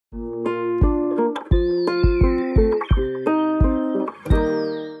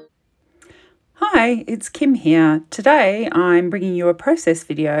Hi, it's Kim here. Today I'm bringing you a process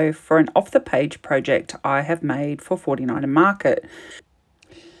video for an off-the-page project I have made for 49er Market.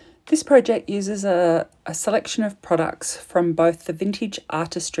 This project uses a selection of products from both the Vintage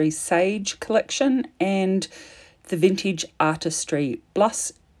Artistry Sage collection and the Vintage Artistry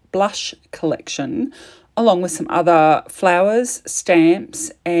Blush collection, along with some other flowers,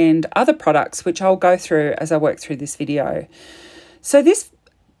 stamps and other products which I'll go through as I work through this video. So this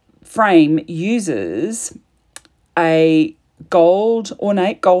frame uses a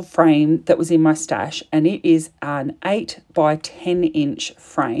ornate gold frame that was in my stash, and it is an 8 by 10 inch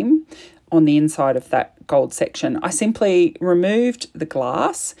frame on the inside of that gold section. I simply removed the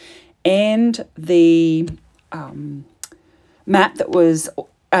glass and the mat that was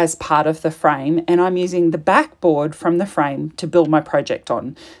as part of the frame, and I'm using the backboard from the frame to build my project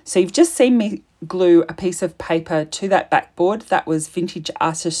on. So you've just seen me glue a piece of paper to that backboard. That was Vintage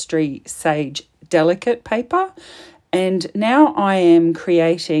Artistry Sage Delicate paper. And now I am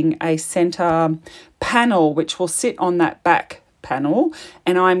creating a centre panel which will sit on that back panel,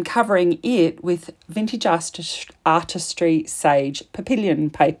 and I'm covering it with Vintage Artistry Sage Papillon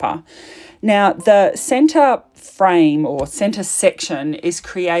paper. Now the centre frame or centre section is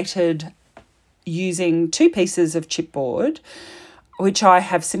created using 2 pieces of chipboard, which I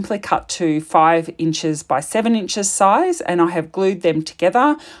have simply cut to 5 inches by 7 inches size, and I have glued them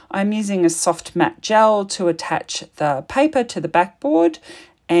together. I'm using a soft matte gel to attach the paper to the backboard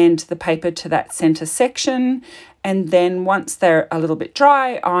and the paper to that centre section. And then once they're a little bit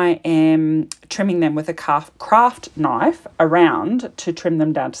dry, I am trimming them with a craft knife around to trim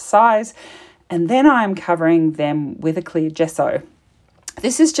them down to size. And then I'm covering them with a clear gesso.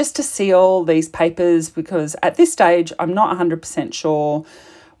 This is just to seal these papers because at this stage I'm not 100% sure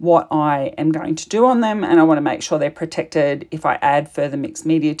what I am going to do on them, and I want to make sure they're protected if I add further mixed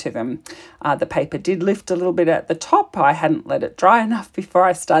media to them. The paper did lift a little bit at the top. I hadn't let it dry enough before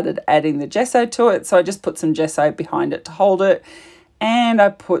I started adding the gesso to it, so I just put some gesso behind it to hold it, and I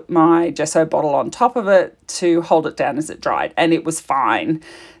put my gesso bottle on top of it to hold it down as it dried, and it was fine.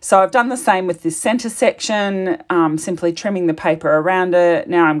 So I've done the same with this centre section, simply trimming the paper around it.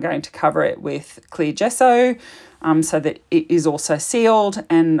 Now I'm going to cover it with clear gesso so that it is also sealed,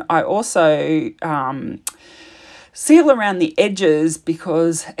 and I also seal around the edges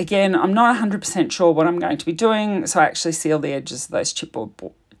because, again, I'm not 100% sure what I'm going to be doing, so I actually seal the edges of those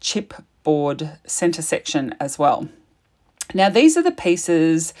chipboard centre section as well. Now, these are the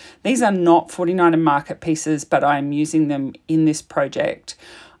pieces. These are not 49er Market pieces, but I'm using them in this project.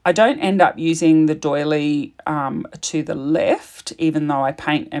 I don't end up using the doily to the left, even though I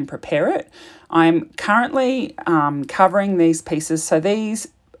paint and prepare it. I'm currently covering these pieces. So these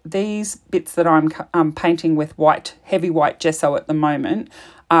bits that I'm painting with heavy white gesso at the moment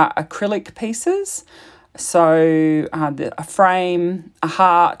are acrylic pieces. So a frame, a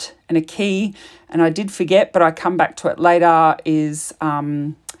heart and a key, and I did forget, but I come back to it later, is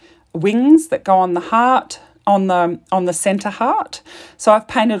wings that go on the heart, on the centre heart. So I've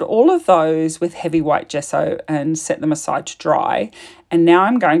painted all of those with heavy white gesso and set them aside to dry, and now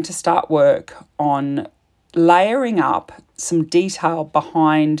I'm going to start work on layering up some detail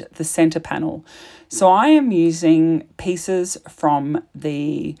behind the centre panel. So I am using pieces from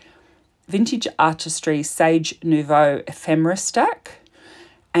the Vintage Artistry Sage Nouveau ephemera stack,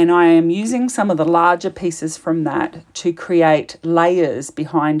 and I am using some of the larger pieces from that to create layers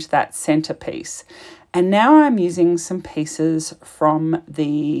behind that centerpiece. And now I'm using some pieces from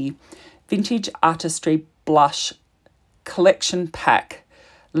the Vintage Artistry Blush collection pack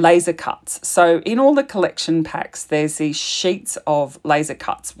laser cuts. So in all the collection packs, there's these sheets of laser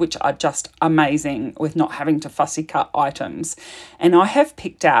cuts, which are just amazing with not having to fussy cut items. And I have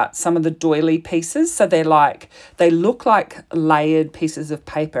picked out some of the doily pieces. So they look like layered pieces of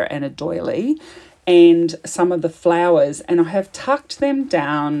paper and a doily, and some of the flowers, and I have tucked them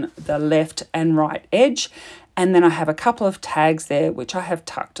down the left and right edge. And then I have a couple of tags there, which I have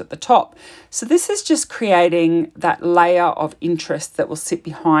tucked at the top. So this is just creating that layer of interest that will sit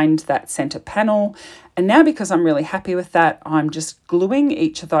behind that centre panel. And now, because I'm really happy with that, I'm just gluing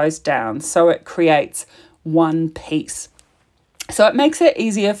each of those down so it creates one piece. So it makes it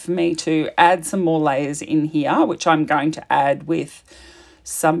easier for me to add some more layers in here, which I'm going to add with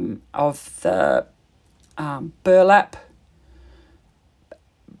some of the burlap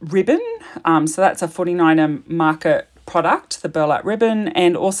ribbon. So that's a 49er Market product, the burlap ribbon,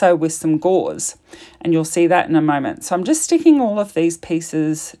 and also with some gauze, and you'll see that in a moment. So I'm just sticking all of these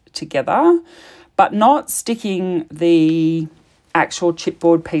pieces together, but not sticking the actual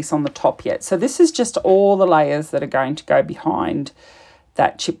chipboard piece on the top yet. So this is just all the layers that are going to go behind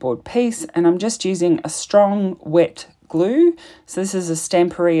that chipboard piece, and I'm just using a strong wet glue. So this is a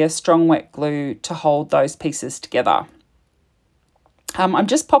Stamperia strong wet glue to hold those pieces together. I'm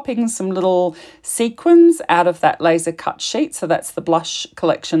just popping some little sequins out of that laser cut sheet. So that's the Blush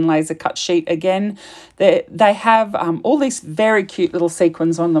Collection laser cut sheet again. They have all these very cute little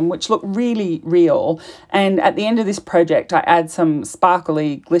sequins on them, which look really real. And at the end of this project, I add some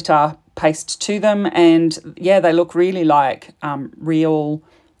sparkly glitter paste to them. And yeah, they look really like real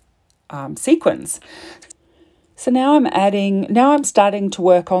sequins. So now I'm starting to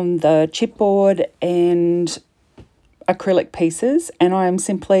work on the chipboard and acrylic pieces, and I'm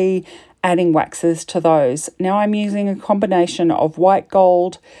simply adding waxes to those. Now I'm using a combination of white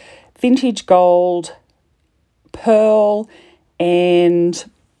gold, vintage gold, pearl, and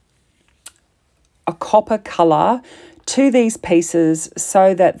a copper colour to these pieces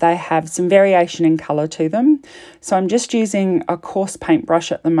so that they have some variation in colour to them. So I'm just using a coarse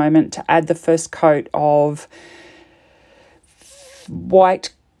paintbrush at the moment to add the first coat of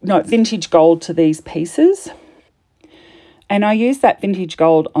vintage gold to these pieces. And I use that vintage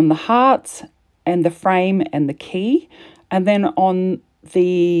gold on the hearts and the frame and the key. And then on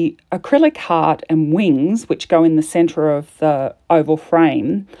the acrylic heart and wings, which go in the centre of the oval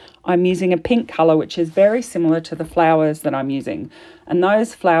frame, I'm using a pink colour, which is very similar to the flowers that I'm using. And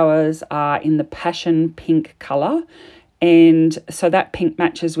those flowers are in the passion pink colour. And so that pink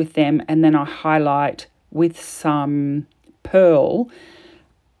matches with them. And then I highlight with some pearl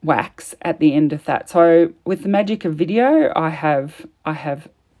wax at the end of that. So with the magic of video, I have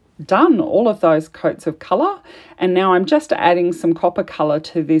done all of those coats of colour, and now I'm just adding some copper colour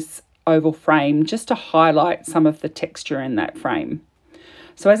to this oval frame just to highlight some of the texture in that frame.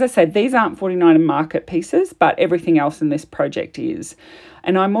 So as I said, these aren't 49 market pieces, but everything else in this project is.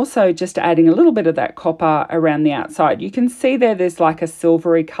 And I'm also just adding a little bit of that copper around the outside. You can see there's like a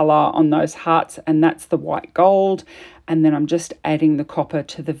silvery colour on those hearts, and that's the white gold. And then I'm just adding the copper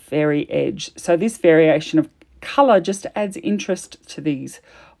to the very edge. So this variation of colour just adds interest to these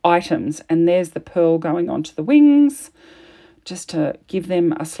items. And there's the pearl going onto the wings, just to give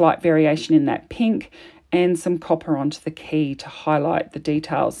them a slight variation in that pink, and some copper onto the key to highlight the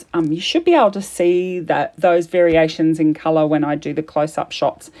details. You should be able to see those variations in colour when I do the close-up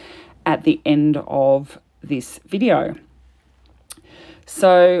shots at the end of this video.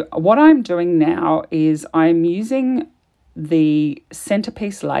 So what I'm doing now is I'm using the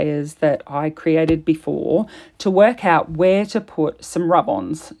centerpiece layers that I created before to work out where to put some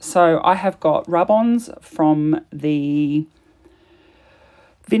rub-ons. So I have got rub-ons from the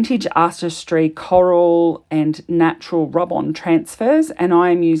Vintage Artistry Coral and Natural rub-on transfers, and I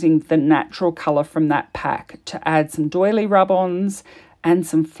am using the natural colour from that pack to add some doily rub-ons and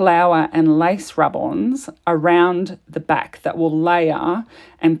some flower and lace rub-ons around the back that will layer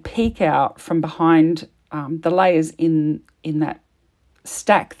and peek out from behind the layers in that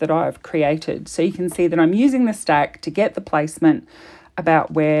stack that I've created. So you can see that I'm using the stack to get the placement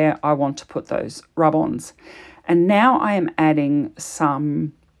about where I want to put those rub-ons. And now I am adding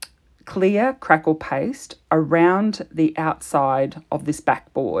some clear crackle paste around the outside of this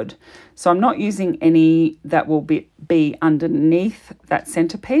backboard. So I'm not using any that will be underneath that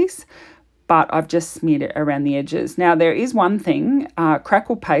centerpiece, but I've just smeared it around the edges. Now there is one thing,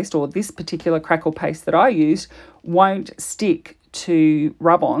 crackle paste, or this particular crackle paste that I used, won't stick to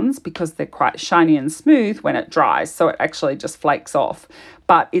rub-ons because they're quite shiny and smooth when it dries, so it actually just flakes off,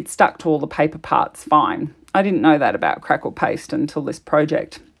 but it stuck to all the paper parts fine. I didn't know that about crackle paste until this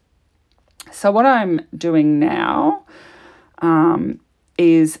project. So what I'm doing now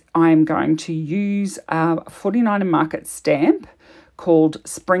is I'm going to use a 49 market stamp called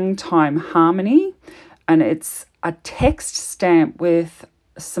Springtime Harmony, and it's a text stamp with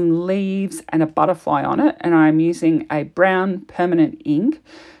some leaves and a butterfly on it, and I'm using a brown permanent ink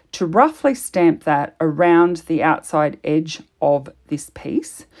to roughly stamp that around the outside edge of this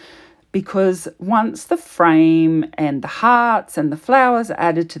piece, because once the frame and the hearts and the flowers are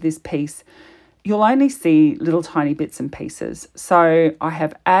added to this piece, you'll only see little tiny bits and pieces. So I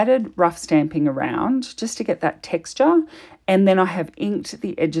have added rough stamping around just to get that texture, and then I have inked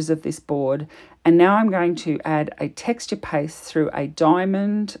the edges of this board, and now I'm going to add a texture paste through a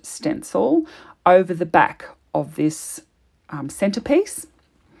diamond stencil over the back of this centerpiece,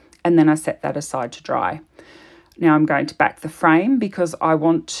 and then I set that aside to dry. Now I'm going to back the frame because I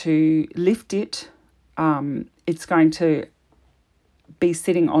want to lift it. It's going to be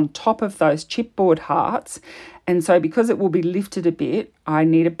sitting on top of those chipboard hearts, and so because it will be lifted a bit, I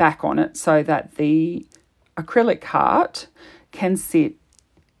need a back on it so that the acrylic heart can sit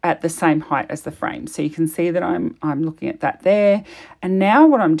at the same height as the frame. So you can see that I'm looking at that there. And now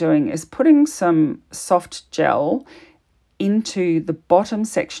what I'm doing is putting some soft gel into the bottom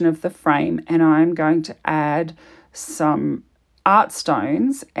section of the frame, and I'm going to add some art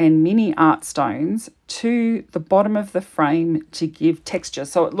stones and mini art stones to the bottom of the frame to give texture.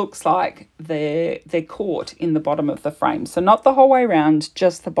 So it looks like they're caught in the bottom of the frame. So not the whole way around,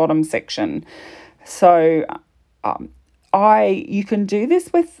 just the bottom section. So you can do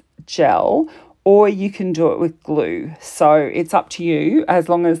this with gel or you can do it with glue. So it's up to you as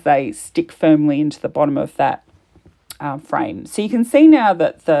long as they stick firmly into the bottom of that frame. So you can see now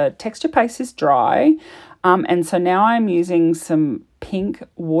that the texture paste is dry. And so now I'm using some pink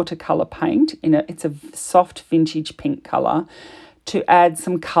watercolour paint. It's a soft vintage pink colour to add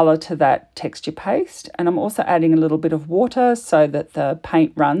some colour to that texture paste. And I'm also adding a little bit of water so that the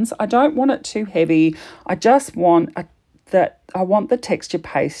paint runs. I don't want it too heavy. I just want I want the texture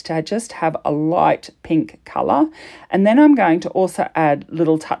paste to just have a light pink colour. And then I'm going to also add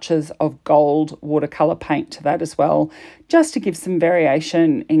little touches of gold watercolour paint to that as well, just to give some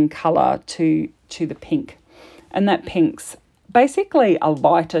variation in colour to the pink. And that pink's basically a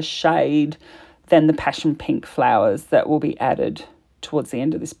lighter shade than the passion pink flowers that will be added towards the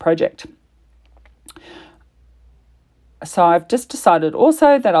end of this project. So I've just decided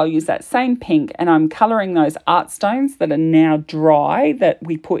also that I'll use that same pink, and I'm colouring those art stones that are now dry that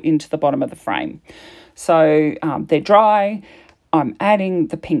we put into the bottom of the frame. So they're dry. I'm adding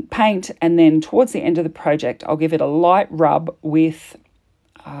the pink paint, and then towards the end of the project, I'll give it a light rub with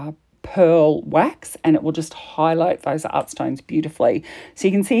pearl wax, and it will just highlight those art stones beautifully. So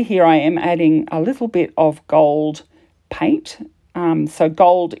you can see here I am adding a little bit of gold paint. So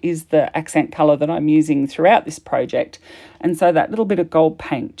gold is the accent colour that I'm using throughout this project. And so that little bit of gold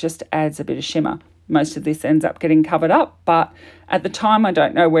paint just adds a bit of shimmer. Most of this ends up getting covered up, but at the time I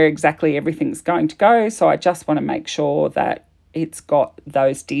don't know where exactly everything's going to go. So I just want to make sure that it's got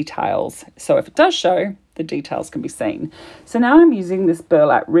those details. So if it does show, the details can be seen. So now I'm using this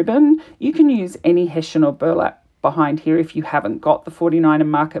burlap ribbon. You can use any Hessian or burlap behind here if you haven't got the 49er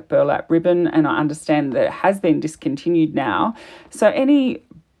Market burlap ribbon, and I understand that it has been discontinued now. So any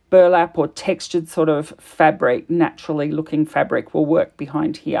burlap or textured sort of fabric, naturally looking fabric, will work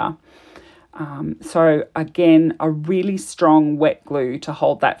behind here. So again, a really strong wet glue to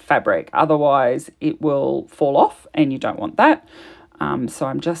hold that fabric, otherwise it will fall off and you don't want that. So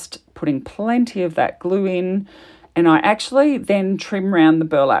I'm just putting plenty of that glue in. And I actually then trim around the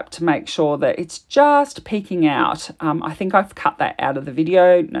burlap to make sure that it's just peeking out. I think I've cut that out of the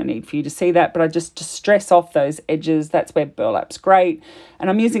video. No need for you to see that, but I just to stress off those edges. That's where burlap's great. And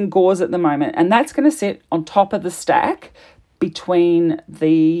I'm using gauze at the moment, and that's going to sit on top of the stack between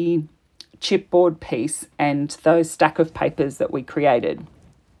the chipboard piece and those stack of papers that we created.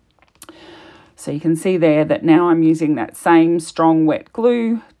 So you can see there that now I'm using that same strong wet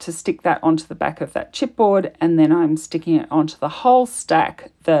glue to stick that onto the back of that chipboard, and then I'm sticking it onto the whole stack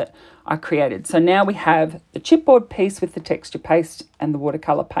that I created. So now we have the chipboard piece with the texture paste and the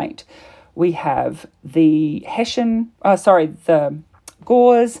watercolour paint. We have the the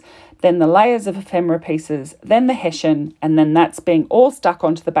gauze, then the layers of ephemera pieces, then the Hessian, and then that's being all stuck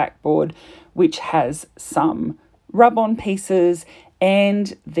onto the backboard, which has some rub-on pieces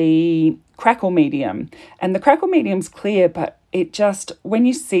and the crackle medium. And the crackle medium's clear, but it just, when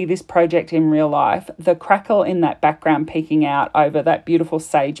you see this project in real life, the crackle in that background peeking out over that beautiful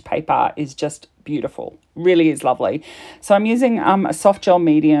sage paper is just beautiful. Really is lovely. So I'm using a soft gel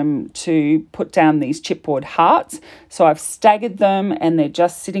medium to put down these chipboard hearts. So I've staggered them and they're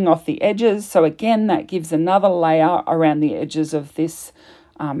just sitting off the edges. So again, that gives another layer around the edges of this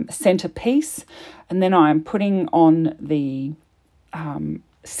center piece. And then I'm putting on the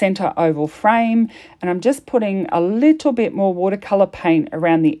center oval frame, and I'm just putting a little bit more watercolor paint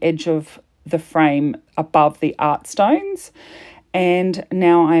around the edge of the frame above the art stones. And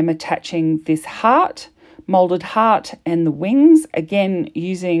now I'm attaching this heart, molded heart, and the wings, again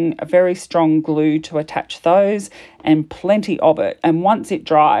using a very strong glue to attach those, and plenty of it. And once it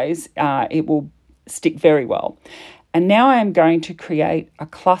dries, it will stick very well. And now I'm going to create a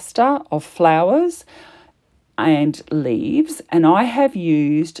cluster of flowers and leaves, and I have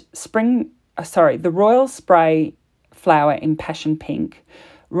used the Royal Spray flower in Passion Pink,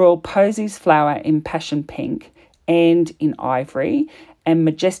 Royal Posies flower in Passion Pink and in Ivory, and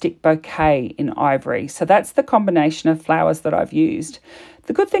Majestic Bouquet in Ivory. So that's the combination of flowers that I've used.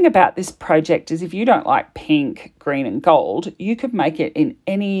 The good thing about this project is if you don't like pink, green and gold, you could make it in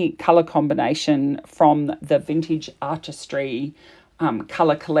any colour combination from the Vintage Artistry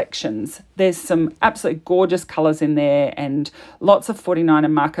colour collections. There's some absolutely gorgeous colours in there and lots of 49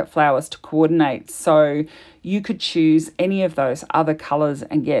 and market flowers to coordinate. So you could choose any of those other colours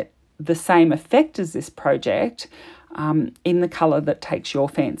and get the same effect as this project in the colour that takes your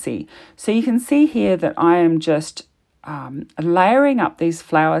fancy. So you can see here that I am just layering up these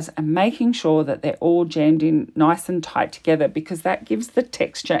flowers and making sure that they're all jammed in nice and tight together, because that gives the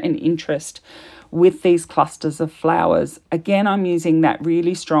texture and interest with these clusters of flowers. Again, I'm using that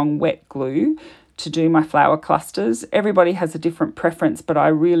really strong wet glue to do my flower clusters. Everybody has a different preference, but I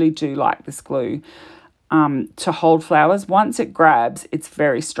really do like this glue to hold flowers. Once it grabs, it's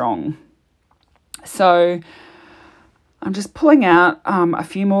very strong. So I'm just pulling out a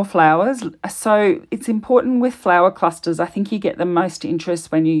few more flowers. So it's important with flower clusters. I think you get the most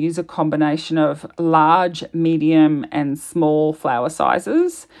interest when you use a combination of large, medium and small flower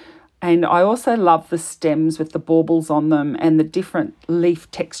sizes. And I also love the stems with the baubles on them and the different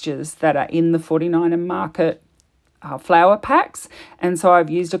leaf textures that are in the 49 and market flower packs. And so I've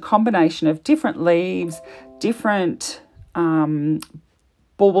used a combination of different leaves, different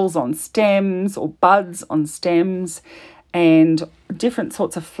baubles on stems or buds on stems, and different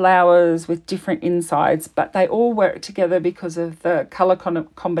sorts of flowers with different insides, but they all work together because of the colour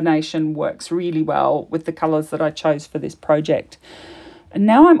combination works really well with the colours that I chose for this project. And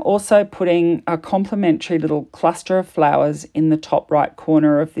now I'm also putting a complementary little cluster of flowers in the top right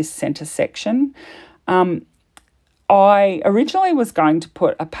corner of this centre section. I originally was going to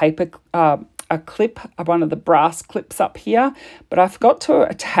put a clip, one of the brass clips up here, but I forgot to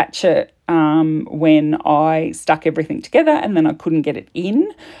attach it when I stuck everything together, and then I couldn't get it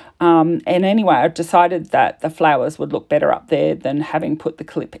in. And anyway, I decided that the flowers would look better up there than having put the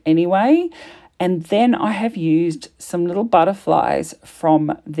clip anyway. And then I have used some little butterflies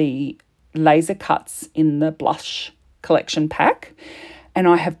from the laser cuts in the blush collection pack. And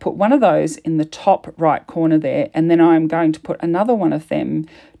I have put one of those in the top right corner there. And then I'm going to put another one of them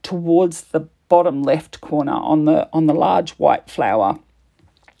towards the bottom left corner on the large white flower.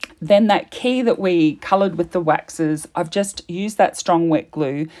 Then that key that we coloured with the waxes, I've just used that strong wet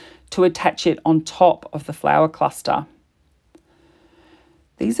glue to attach it on top of the flower cluster.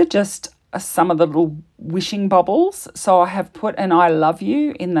 These are just some of the little wishing bubbles. So I have put an I love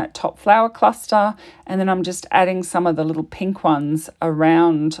you in that top flower cluster, and then I'm just adding some of the little pink ones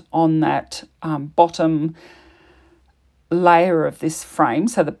around on that bottom layer of this frame,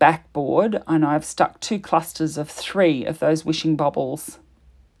 so the backboard, and I've stuck 2 clusters of 3 of those wishing bubbles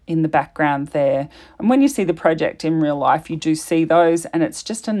in the background there. And when you see the project in real life, you do see those, and it's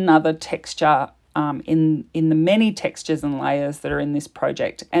just another texture in the many textures and layers that are in this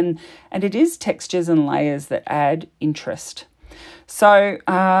project. And it is textures and layers that add interest. So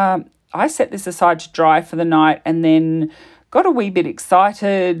I set this aside to dry for the night, and then got a wee bit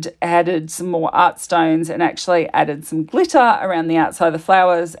excited, added some more art stones, and actually added some glitter around the outside of the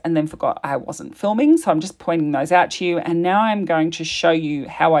flowers, and then forgot I wasn't filming. So I'm just pointing those out to you. And now I'm going to show you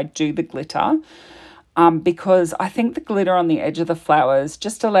how I do the glitter. Because I think the glitter on the edge of the flowers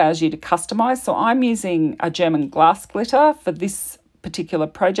just allows you to customise. So I'm using a German glass glitter for this particular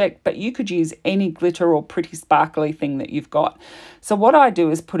project, but you could use any glitter or pretty sparkly thing that you've got. So what I do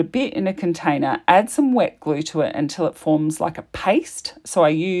is put a bit in a container, add some wet glue to it until it forms like a paste. So I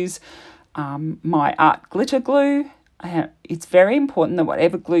use my art glitter glue. It's very important that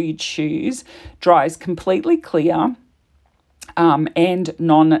whatever glue you choose dries completely clear and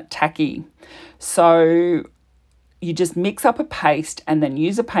non-tacky. So you just mix up a paste and then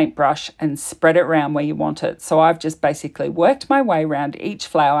use a paintbrush and spread it around where you want it. So I've just basically worked my way around each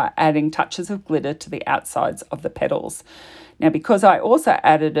flower, adding touches of glitter to the outsides of the petals. Now, because I also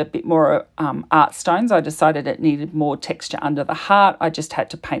added a bit more art stones, I decided it needed more texture under the heart. I just had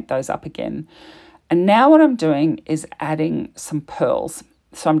to paint those up again. And now what I'm doing is adding some pearls.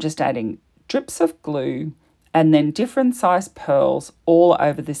 So I'm just adding drips of glue and then different size pearls all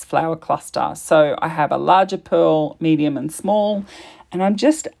over this flower cluster. So I have a larger pearl, medium and small, and I'm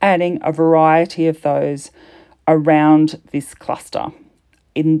just adding a variety of those around this cluster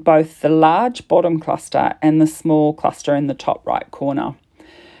in both the large bottom cluster and the small cluster in the top right corner.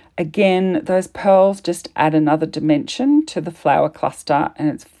 Again, those pearls just add another dimension to the flower cluster, and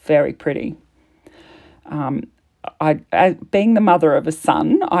it's very pretty. Being the mother of a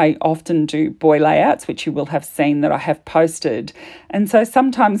son, I often do boy layouts, which you will have seen that I have posted. And so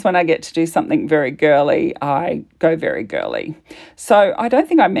sometimes when I get to do something very girly, I go very girly. So I don't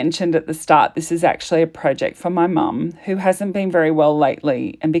think I mentioned at the start, this is actually a project for my mum who hasn't been very well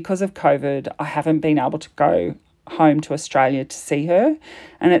lately. And because of COVID, I haven't been able to go home to Australia to see her,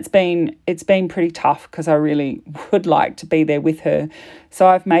 and it's been pretty tough because I really would like to be there with her. So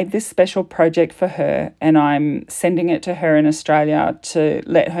I've made this special project for her, and I'm sending it to her in Australia to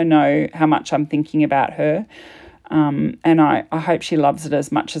let her know how much I'm thinking about her. And I hope she loves it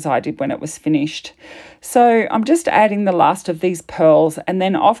as much as I did when it was finished. So I'm just adding the last of these pearls, and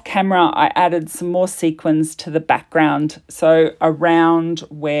then off camera I added some more sequins to the background, so around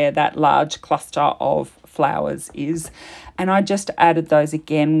where that large cluster of flowers is. And I just added those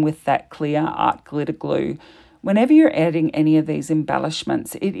again with that clear art glitter glue. Whenever you're adding any of these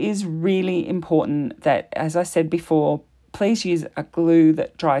embellishments, it is really important that, as I said before, please use a glue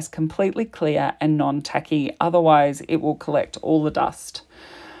that dries completely clear and non-tacky, otherwise it will collect all the dust.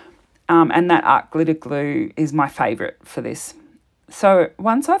 And that art glitter glue is my favourite for this. So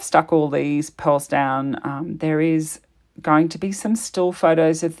once I've stuck all these pearls down, there is going to be some still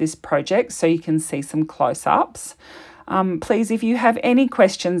photos of this project so you can see some close-ups. Please, if you have any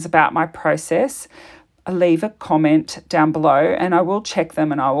questions about my process, leave a comment down below and I will check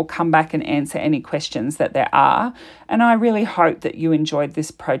them and I will come back and answer any questions that there are. And I really hope that you enjoyed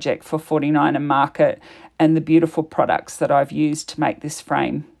this project for 49er Market and the beautiful products that I've used to make this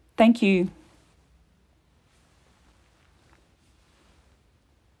frame. Thank you.